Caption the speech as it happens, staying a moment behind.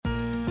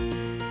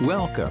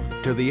Welcome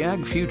to the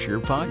Ag Future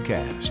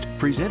Podcast,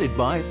 presented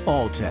by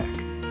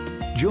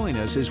Alltech. Join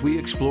us as we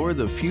explore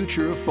the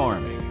future of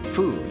farming,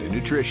 food, and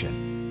nutrition.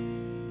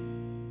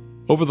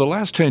 Over the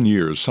last 10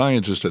 years,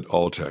 scientists at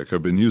Alltech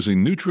have been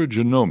using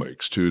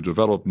nutrigenomics to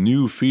develop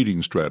new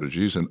feeding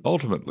strategies and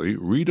ultimately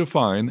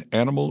redefine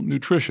animal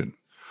nutrition.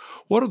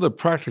 What are the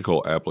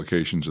practical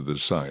applications of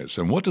this science,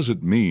 and what does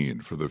it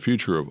mean for the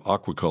future of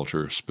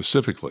aquaculture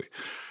specifically?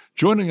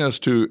 Joining us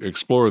to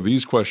explore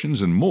these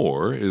questions and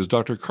more is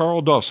Dr.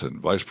 Carl Dawson,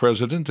 Vice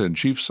President and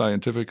Chief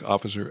Scientific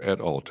Officer at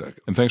Alltech.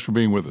 And thanks for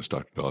being with us,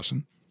 Dr.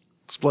 Dawson.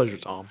 It's a pleasure,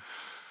 Tom.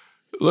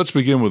 Let's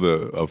begin with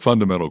a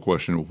fundamental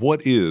question.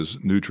 What is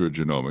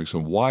nutrigenomics,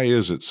 and why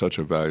is it such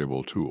a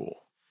valuable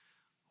tool?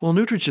 Well,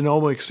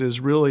 nutrigenomics is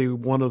really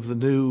one of the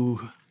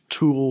new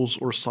tools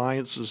or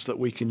sciences that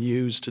we can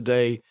use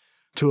today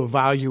to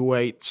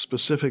evaluate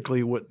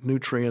specifically what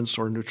nutrients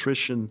or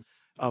nutrition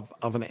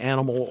of an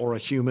animal or a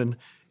human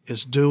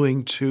is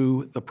doing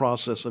to the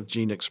process of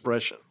gene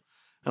expression.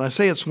 And I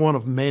say it's one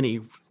of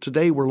many.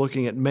 Today we're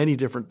looking at many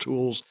different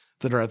tools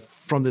that are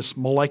from this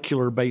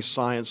molecular-based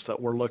science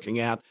that we're looking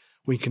at.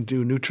 We can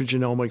do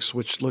nutrigenomics,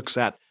 which looks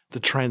at the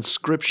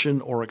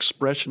transcription or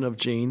expression of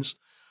genes.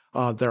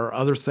 There are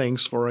other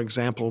things, for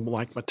example,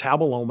 like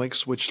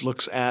metabolomics, which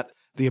looks at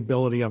the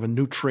ability of a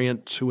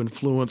nutrient to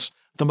influence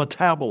the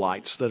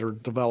metabolites that are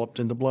developed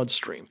in the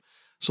bloodstream.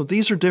 So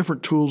these are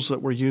different tools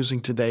that we're using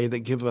today that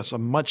give us a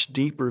much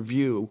deeper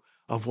view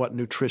of what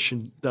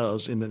nutrition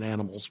does in an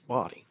animal's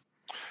body.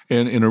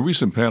 And in a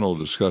recent panel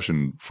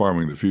discussion,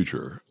 Farming the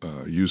Future,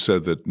 you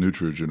said that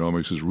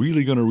nutrigenomics is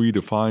really going to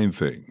redefine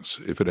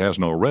things if it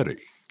hasn't already.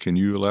 Can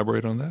you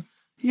elaborate on that?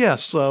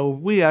 Yes, so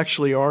we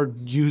actually are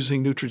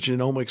using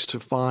nutrigenomics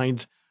to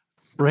find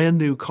brand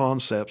new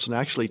concepts and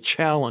actually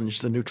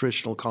challenge the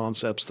nutritional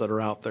concepts that are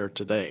out there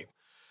today.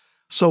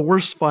 So we're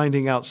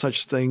finding out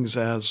such things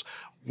as,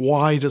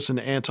 why does an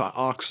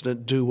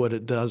antioxidant do what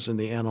it does in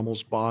the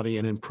animal's body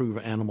and improve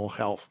animal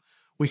health?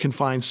 We can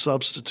find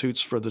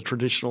substitutes for the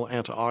traditional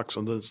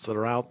antioxidants that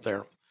are out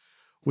there.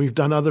 We've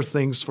done other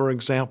things, for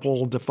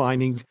example,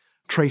 defining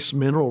trace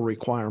mineral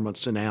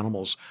requirements in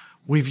animals.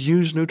 We've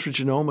used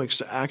nutrigenomics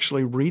to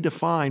actually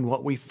redefine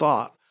what we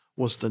thought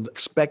was the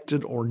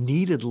expected or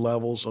needed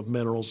levels of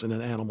minerals in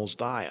an animal's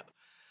diet.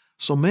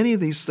 So many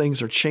of these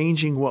things are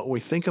changing what we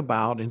think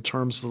about in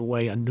terms of the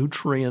way a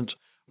nutrient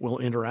will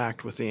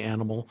interact with the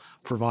animal,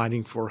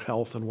 providing for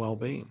health and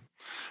well-being.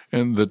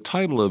 And the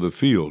title of the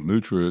field,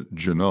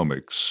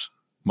 nutrigenomics,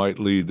 might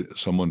lead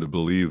someone to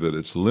believe that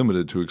it's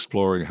limited to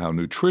exploring how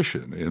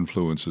nutrition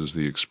influences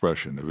the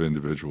expression of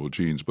individual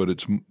genes, but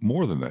it's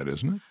more than that,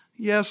 isn't it?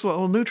 Yes,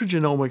 well,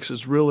 nutrigenomics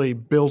is really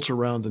built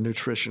around the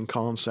nutrition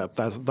concept.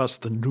 That's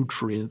the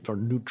nutrient or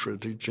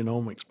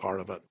nutrigenomics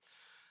part of it.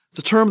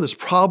 The term that's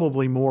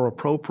probably more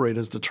appropriate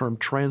is the term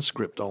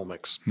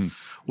transcriptomics,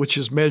 which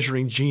is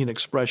measuring gene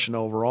expression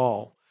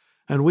overall.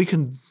 And we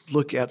can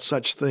look at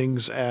such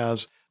things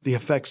as the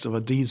effects of a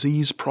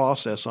disease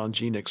process on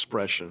gene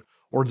expression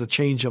or the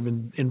change of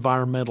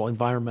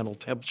environmental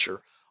temperature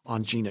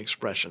on gene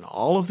expression.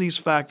 All of these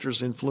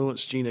factors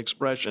influence gene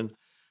expression.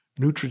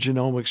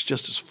 Nutrigenomics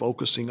just is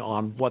focusing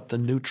on what the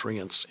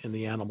nutrients in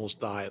the animals'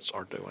 diets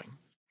are doing.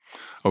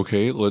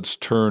 Okay, let's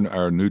turn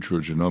our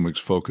nutrigenomics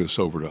focus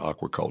over to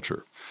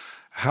aquaculture.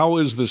 How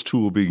is this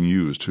tool being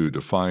used to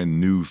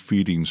define new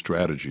feeding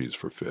strategies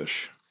for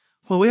fish?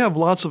 Well, we have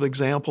lots of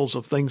examples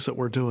of things that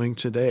we're doing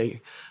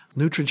today.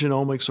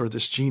 Nutrigenomics, or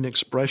this gene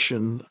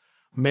expression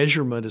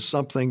measurement, is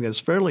something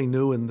that's fairly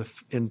new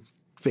in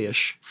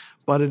fish,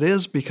 but it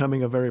is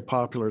becoming a very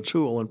popular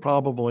tool. And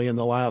probably in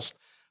the last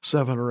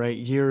 7 or 8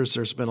 years,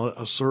 there's been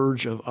a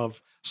surge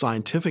of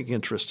scientific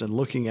interest in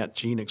looking at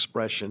gene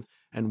expression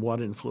and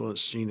what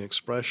influenced gene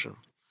expression.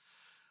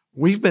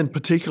 We've been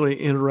particularly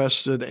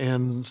interested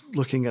in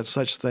looking at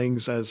such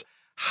things as,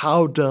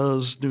 how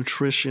does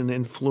nutrition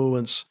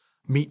influence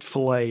meat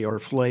fillet or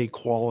fillet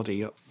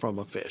quality from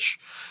a fish?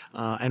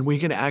 And we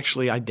can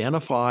actually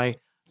identify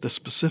the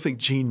specific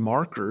gene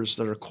markers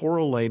that are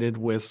correlated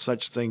with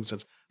such things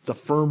as the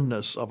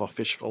firmness of a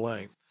fish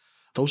fillet.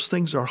 Those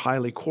things are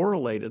highly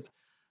correlated.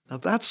 Now,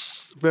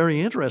 that's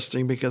very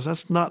interesting because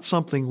that's not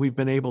something we've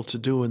been able to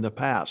do in the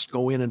past,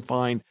 go in and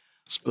find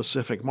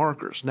specific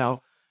markers.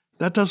 Now,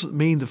 that doesn't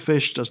mean the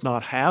fish does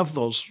not have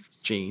those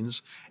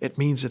genes. It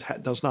means it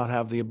does not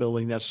have the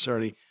ability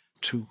necessarily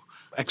to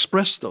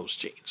express those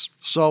genes.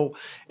 So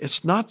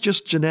it's not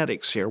just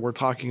genetics here. We're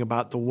talking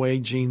about the way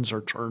genes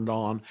are turned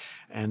on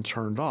and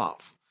turned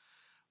off.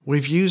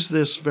 We've used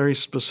this very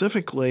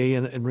specifically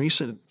in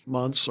recent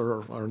months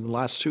or in the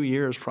last 2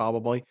 years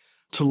probably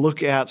to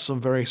look at some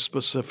very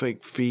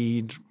specific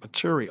feed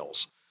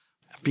materials,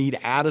 feed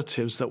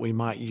additives that we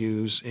might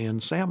use in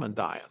salmon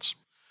diets.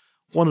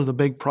 One of the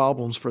big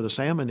problems for the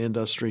salmon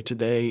industry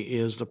today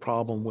is the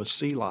problem with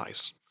sea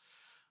lice.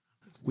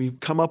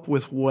 We've come up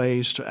with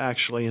ways to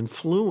actually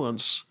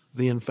influence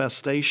the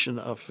infestation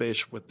of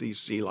fish with these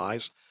sea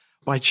lice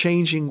by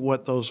changing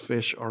what those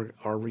fish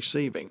are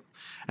receiving.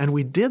 And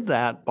we did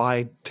that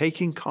by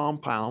taking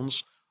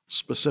compounds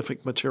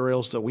specific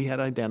materials that we had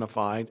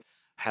identified,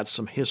 had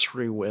some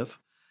history with,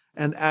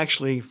 and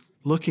actually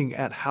looking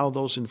at how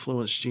those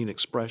influence gene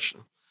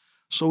expression.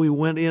 So we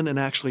went in and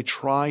actually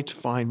tried to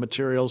find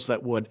materials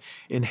that would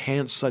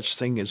enhance such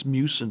thing as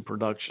mucin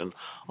production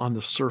on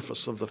the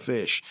surface of the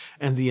fish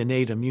and the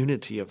innate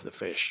immunity of the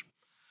fish.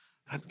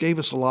 That gave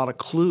us a lot of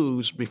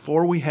clues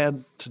before we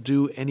had to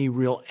do any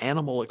real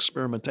animal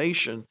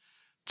experimentation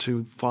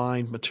to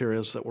find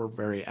materials that were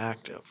very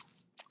active.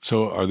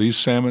 So are these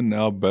salmon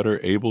now better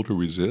able to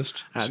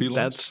resist sea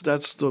lice?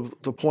 That's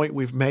the point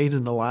we've made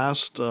in the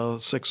last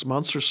 6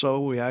 months or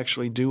so. We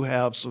actually do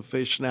have some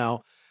fish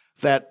now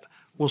that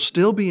will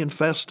still be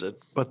infested,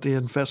 but the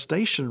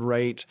infestation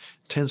rate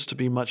tends to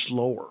be much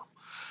lower.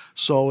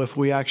 So if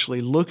we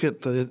actually look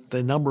at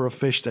the number of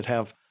fish that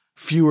have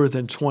fewer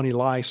than 20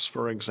 lice,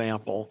 for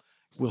example,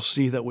 we'll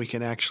see that we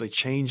can actually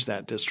change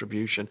that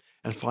distribution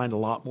and find a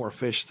lot more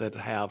fish that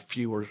have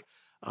fewer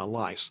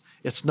lice.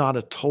 It's not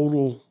a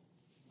total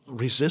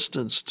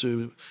resistance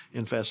to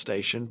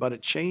infestation, but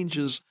it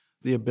changes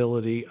the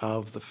ability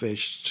of the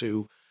fish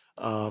to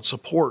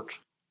support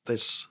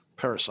this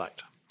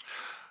parasite.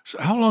 So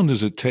how long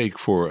does it take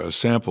for a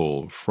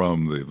sample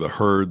from the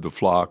herd, the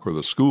flock, or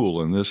the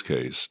school in this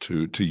case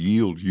to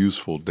yield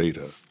useful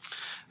data?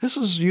 This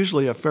is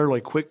usually a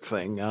fairly quick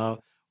thing.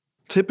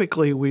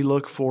 Typically, we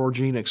look for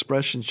gene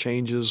expression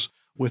changes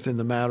within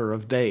the matter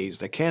of days.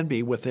 They can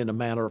be within a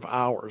matter of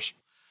hours.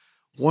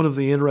 One of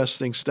the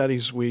interesting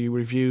studies we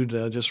reviewed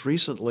just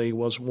recently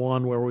was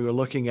one where we were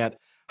looking at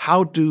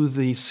how do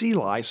the sea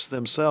lice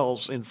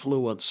themselves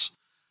influence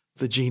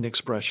the gene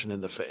expression in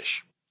the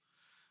fish.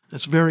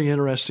 It's very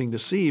interesting to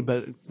see,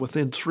 but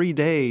within 3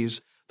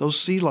 days, those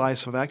sea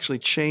lice have actually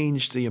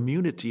changed the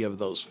immunity of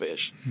those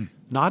fish.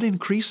 Not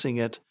increasing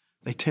it,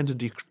 they tend to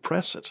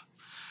depress it.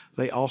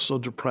 They also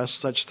depress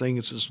such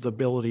things as the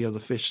ability of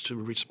the fish to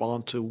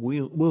respond to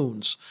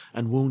wounds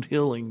and wound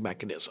healing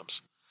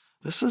mechanisms.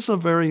 This is a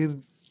very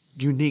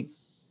unique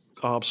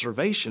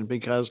observation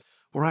because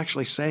we're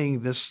actually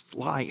saying this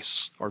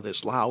lice or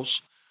this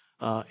louse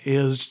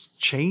is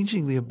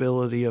changing the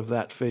ability of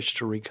that fish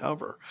to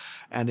recover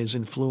and is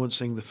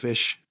influencing the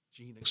fish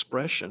gene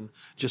expression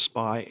just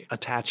by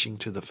attaching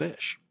to the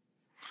fish.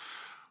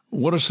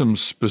 What are some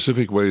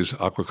specific ways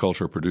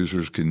aquaculture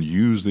producers can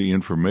use the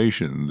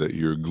information that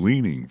you're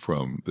gleaning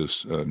from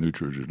this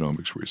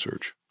nutrigenomics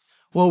research?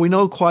 Well, we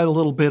know quite a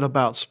little bit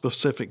about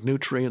specific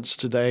nutrients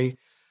today.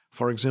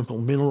 For example,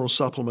 mineral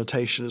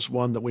supplementation is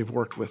one that we've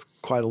worked with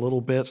quite a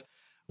little bit.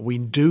 We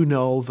do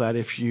know that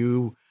if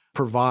you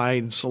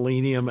provide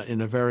selenium in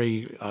a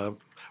very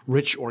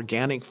rich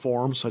organic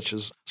form, such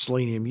as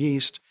selenium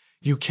yeast,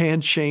 you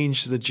can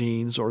change the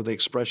genes or the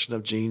expression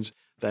of genes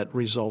that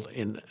result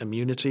in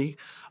immunity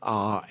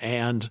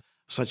and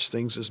such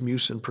things as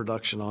mucin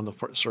production on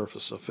the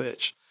surface of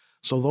fish.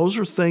 So those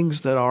are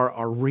things that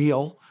are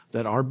real,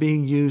 that are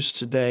being used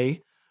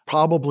today,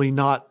 probably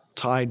not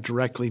tied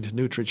directly to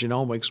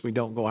nutrigenomics. We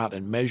don't go out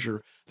and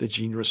measure the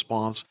gene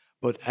response,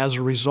 but as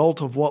a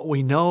result of what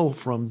we know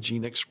from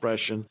gene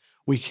expression,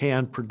 we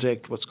can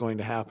predict what's going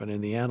to happen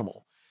in the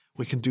animal.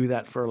 We can do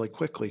that fairly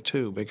quickly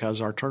too, because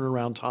our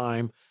turnaround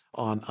time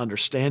on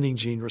understanding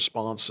gene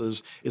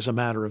responses is a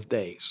matter of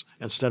days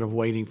instead of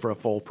waiting for a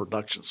full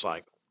production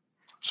cycle.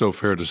 So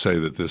fair to say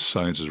that this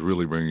science is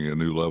really bringing a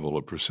new level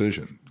of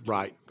precision.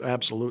 Right,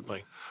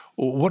 absolutely.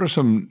 What are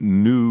some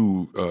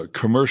new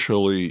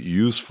commercially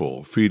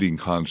useful feeding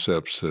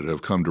concepts that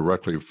have come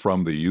directly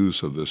from the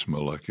use of this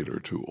molecular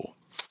tool?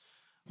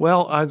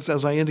 Well,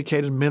 as I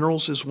indicated,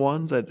 minerals is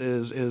one that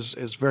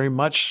is very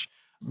much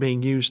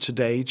being used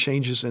today,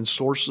 changes in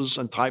sources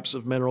and types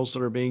of minerals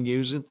that are being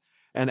used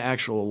and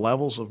actual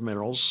levels of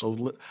minerals.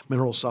 So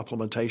mineral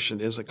supplementation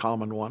is a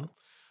common one.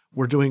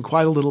 We're doing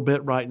quite a little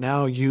bit right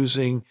now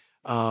using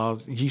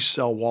yeast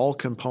cell wall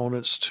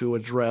components to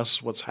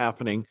address what's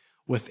happening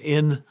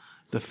within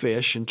the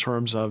fish in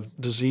terms of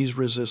disease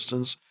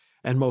resistance,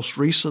 and most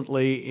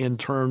recently in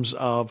terms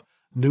of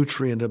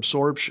nutrient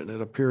absorption. It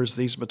appears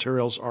these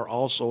materials are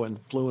also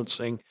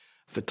influencing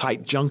the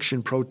tight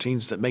junction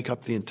proteins that make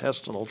up the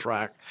intestinal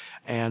tract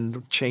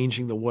and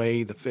changing the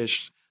way the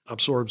fish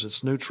absorbs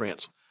its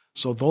nutrients.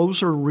 So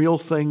those are real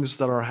things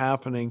that are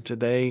happening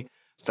today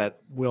that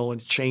will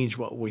change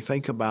what we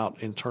think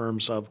about in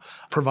terms of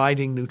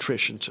providing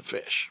nutrition to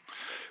fish.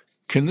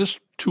 Can this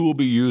tool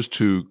be used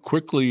to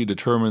quickly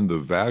determine the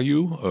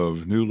value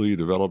of newly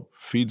developed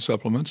feed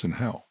supplements, and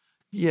how?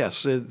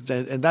 Yes,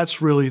 and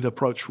that's really the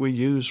approach we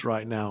use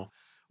right now.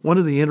 One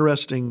of the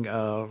interesting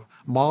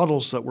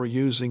models that we're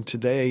using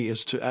today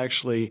is to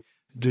actually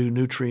do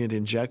nutrient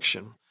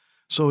injection.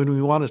 So when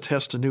we want to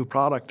test a new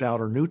product out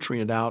or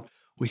nutrient out,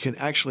 we can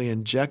actually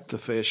inject the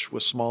fish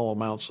with small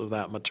amounts of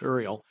that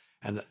material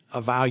and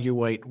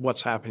evaluate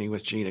what's happening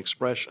with gene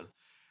expression.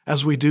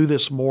 As we do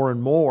this more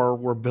and more,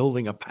 we're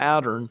building a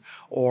pattern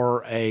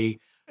or a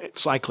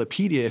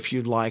encyclopedia, if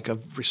you'd like,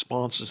 of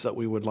responses that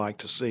we would like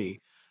to see.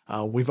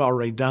 We've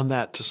already done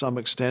that to some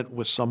extent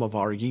with some of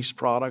our yeast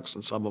products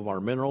and some of our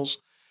minerals.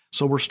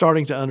 So we're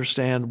starting to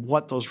understand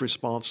what those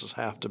responses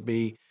have to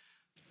be.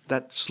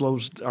 that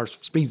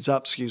speeds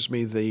up,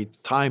 the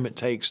time it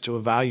takes to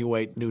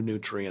evaluate new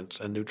nutrients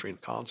and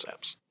nutrient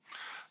concepts.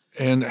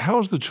 And how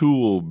is the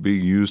tool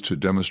being used to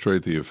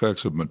demonstrate the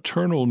effects of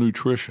maternal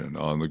nutrition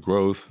on the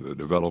growth, the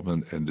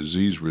development, and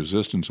disease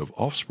resistance of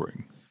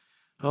offspring?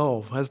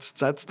 Oh,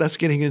 that's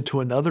getting into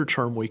another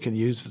term we can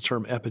use, the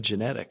term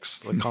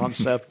epigenetics, the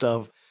concept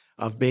of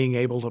being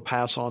able to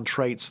pass on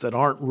traits that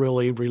aren't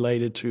really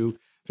related to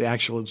the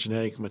actual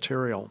genetic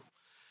material.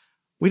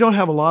 We don't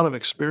have a lot of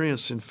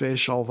experience in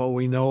fish, although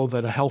we know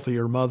that a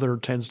healthier mother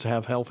tends to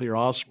have healthier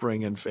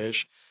offspring in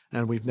fish,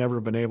 and we've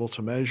never been able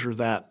to measure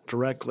that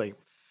directly.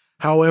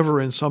 However,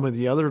 in some of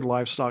the other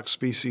livestock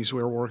species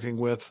we're working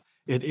with,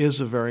 it is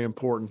a very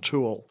important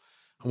tool.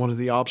 One of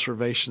the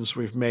observations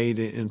we've made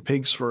in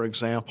pigs, for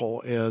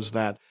example, is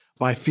that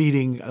by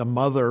feeding a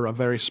mother a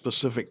very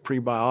specific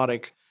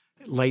prebiotic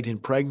late in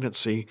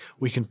pregnancy,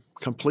 we can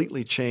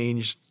completely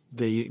change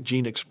the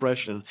gene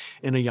expression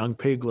in a young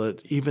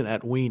piglet, even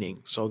at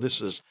weaning. So this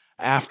is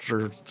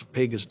after the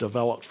pig is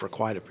developed for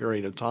quite a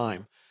period of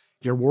time.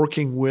 You're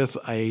working with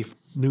a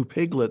new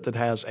piglet that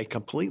has a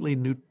completely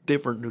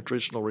different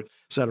nutritional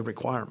set of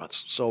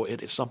requirements. So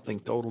it is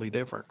something totally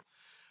different.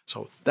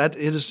 So that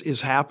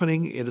is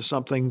happening. It is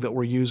something that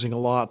we're using a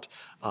lot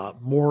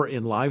more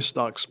in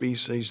livestock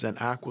species than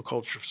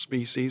aquaculture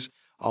species,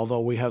 although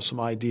we have some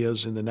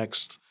ideas in the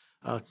next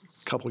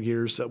couple of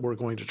years that we're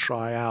going to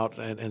try out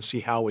and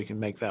see how we can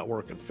make that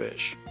work in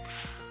fish.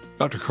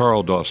 Dr.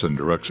 Carl Dawson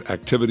directs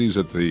activities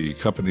at the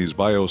company's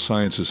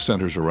biosciences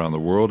centers around the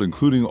world,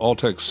 including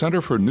Alltech's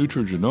Center for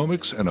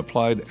Nutrigenomics and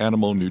Applied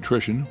Animal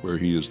Nutrition, where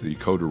he is the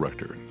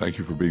co-director. Thank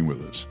you for being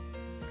with us.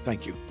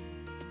 Thank you.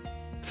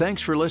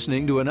 Thanks for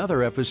listening to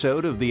another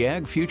episode of the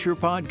Ag Future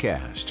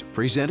Podcast,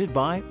 presented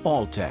by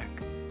Alltech.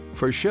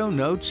 For show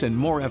notes and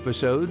more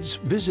episodes,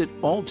 visit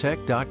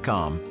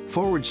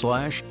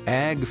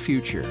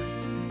alltech.com/agfuture.